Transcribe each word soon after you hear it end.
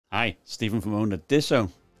Hi, Stephen from Owner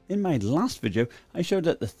Disso. In my last video, I showed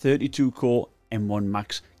that the 32-core M1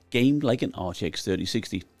 Max gamed like an RTX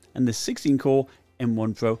 3060, and the 16-core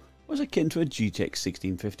M1 Pro was akin to a GTX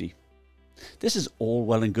 1650. This is all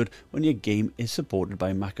well and good when your game is supported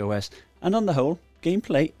by macOS, and on the whole,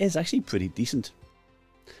 gameplay is actually pretty decent.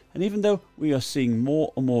 And even though we are seeing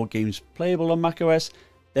more and more games playable on macOS,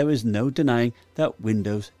 there is no denying that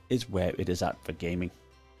Windows is where it is at for gaming.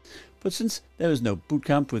 But since there is no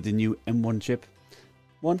bootcamp with the new M1 chip,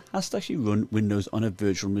 one has to actually run Windows on a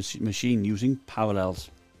virtual machine using Parallels.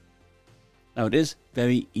 Now it is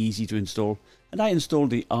very easy to install, and I installed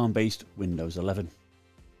the ARM-based Windows 11.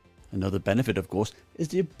 Another benefit, of course, is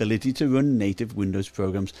the ability to run native Windows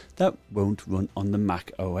programs that won't run on the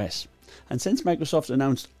Mac OS. And since Microsoft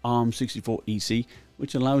announced ARM64EC,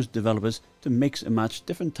 which allows developers to mix and match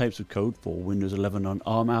different types of code for Windows 11 on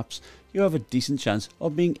ARM apps, you have a decent chance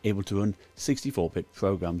of being able to run 64-bit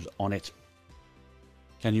programs on it.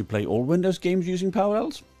 Can you play all Windows games using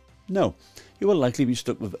Parallels? No, you will likely be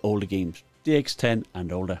stuck with older games, DX10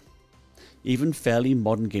 and older. Even fairly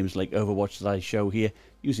modern games like Overwatch that I show here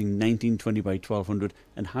using 1920x1200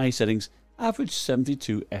 and high settings average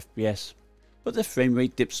 72 FPS, but the frame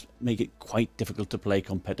rate dips make it quite difficult to play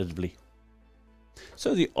competitively.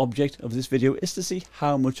 So the object of this video is to see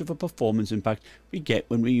how much of a performance impact we get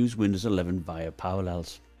when we use Windows 11 via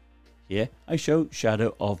Parallels. Here I show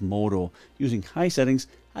Shadow of Mordor using high settings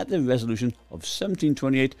at the resolution of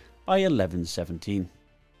 1728 by 1117.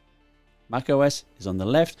 macOS is on the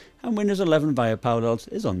left and Windows 11 via Parallels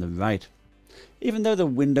is on the right. Even though the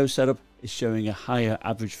Windows setup is showing a higher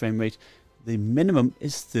average frame rate, the minimum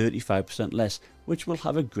is 35% less, which will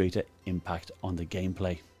have a greater impact on the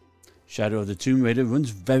gameplay. Shadow of the Tomb Raider runs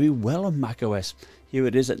very well on macOS. Here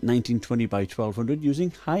it is at 1920x1200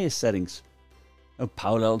 using highest settings. Now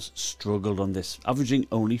Parallels struggled on this, averaging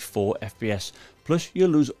only 4 FPS, plus you'll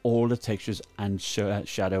lose all the textures and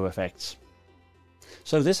shadow effects.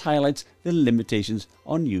 So this highlights the limitations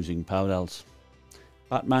on using Parallels.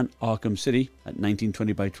 Batman Arkham City at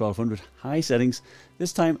 1920x1200 high settings,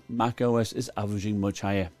 this time macOS is averaging much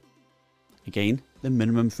higher. Again, the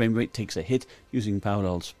minimum frame rate takes a hit using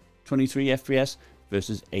Parallels, 23 FPS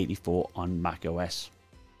versus 84 on macOS.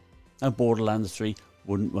 Now Borderlands 3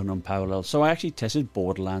 wouldn't run on Parallels, so I actually tested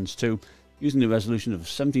Borderlands 2 using the resolution of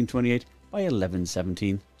 1728 by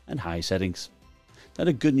 1117 and high settings. Now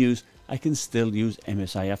the good news, I can still use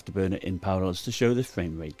MSI Afterburner in Parallels to show the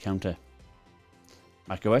frame rate counter.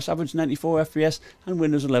 macOS averaged 94 FPS and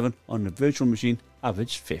Windows 11 on the virtual machine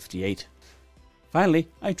averaged 58. Finally,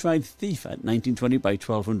 I tried Thief at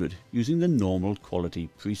 1920x1200 using the normal quality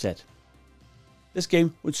preset. This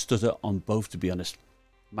game would stutter on both, to be honest.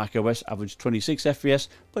 macOS averaged 26 FPS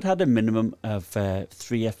but had a minimum of 3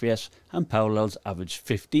 FPS, and Parallels averaged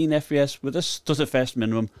 15 FPS with a stutterfest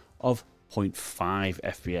minimum of 0.5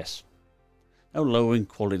 FPS. Now lowering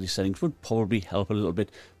quality settings would probably help a little bit,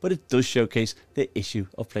 but it does showcase the issue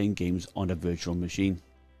of playing games on a virtual machine.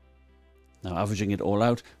 Now averaging it all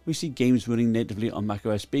out, we see games running natively on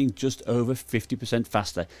macOS being just over 50%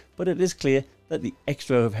 faster, but it is clear that the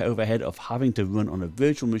extra overhead of having to run on a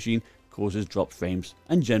virtual machine causes dropped frames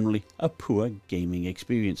and generally a poor gaming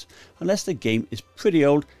experience, unless the game is pretty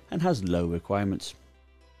old and has low requirements.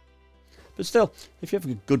 But still, if you have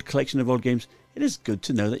a good collection of old games, it is good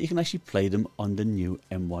to know that you can actually play them on the new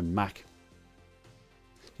M1 Mac.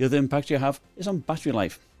 The other impact you have is on battery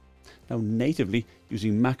life. Now natively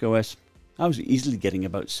using macOS, I was easily getting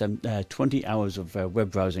about 20 hours of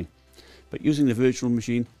web browsing, but using the virtual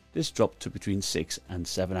machine this dropped to between 6 and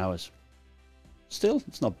 7 hours. Still,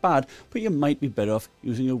 it's not bad, but you might be better off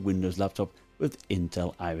using a Windows laptop with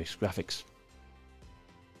Intel Iris graphics.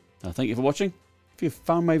 Now thank you for watching. If you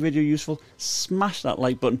found my video useful, smash that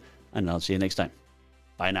like button and I'll see you next time.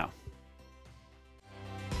 Bye now.